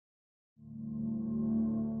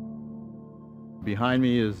Behind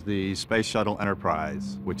me is the Space Shuttle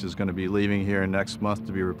Enterprise, which is going to be leaving here next month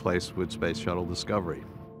to be replaced with Space Shuttle Discovery.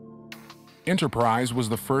 Enterprise was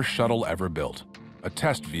the first shuttle ever built, a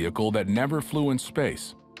test vehicle that never flew in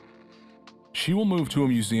space. She will move to a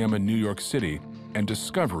museum in New York City, and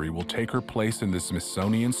Discovery will take her place in the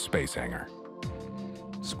Smithsonian space hangar.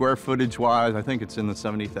 Square footage-wise, I think it's in the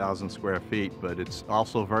 70,000 square feet, but it's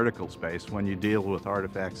also vertical space when you deal with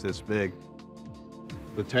artifacts this big.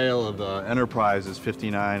 The tail of the Enterprise is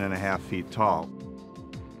 59.5 feet tall.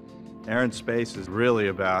 Air and space is really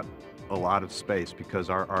about a lot of space because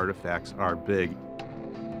our artifacts are big.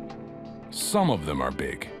 Some of them are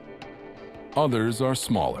big. Others are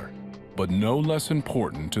smaller, but no less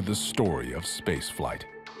important to the story of spaceflight.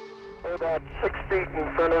 We're about 6 feet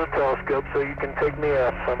in front of the telescope, so you can take me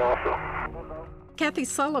up some also. Kathy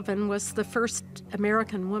Sullivan was the first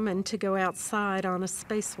American woman to go outside on a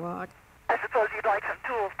spacewalk. I suppose you'd like some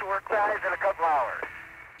tools to work with in a couple hours.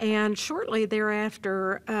 And shortly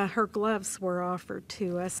thereafter, her gloves were offered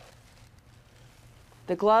to us.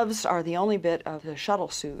 The gloves are the only bit of the shuttle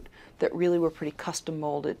suit that really were pretty custom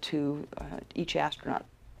molded to each astronaut.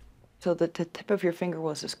 So that the tip of your finger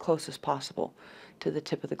was as close as possible to the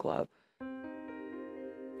tip of the glove.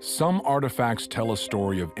 Some artifacts tell a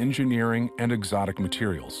story of engineering and exotic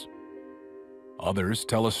materials. Others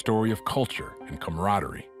tell a story of culture and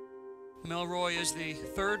camaraderie. Melroy is the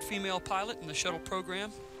third female pilot in the shuttle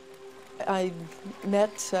program. I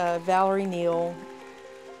met Valerie Neal,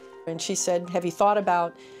 and she said, have you thought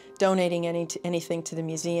about donating anything to the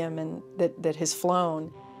museum and that has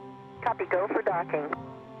flown? Copy, go for docking.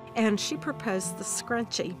 And she proposed the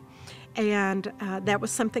scrunchie, and that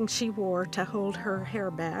was something she wore to hold her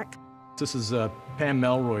hair back. This is Pam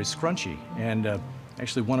Melroy's scrunchie, and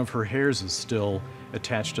actually one of her hairs is still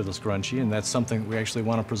attached to the scrunchie, and that's something we actually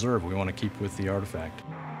want to preserve. We want to keep with the artifact.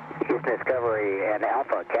 Houston Discovery and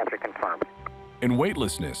Alpha, capture confirmed. In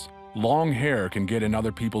weightlessness, long hair can get in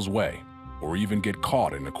other people's way, or even get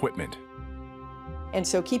caught in equipment. And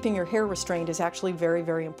so keeping your hair restrained is actually very,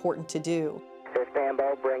 very important to do. This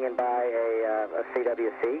Bambo bringing by a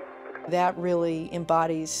CWC. That really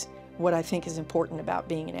embodies what I think is important about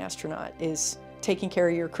being an astronaut, is taking care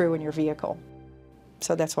of your crew and your vehicle.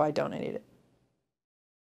 So that's why I donated it.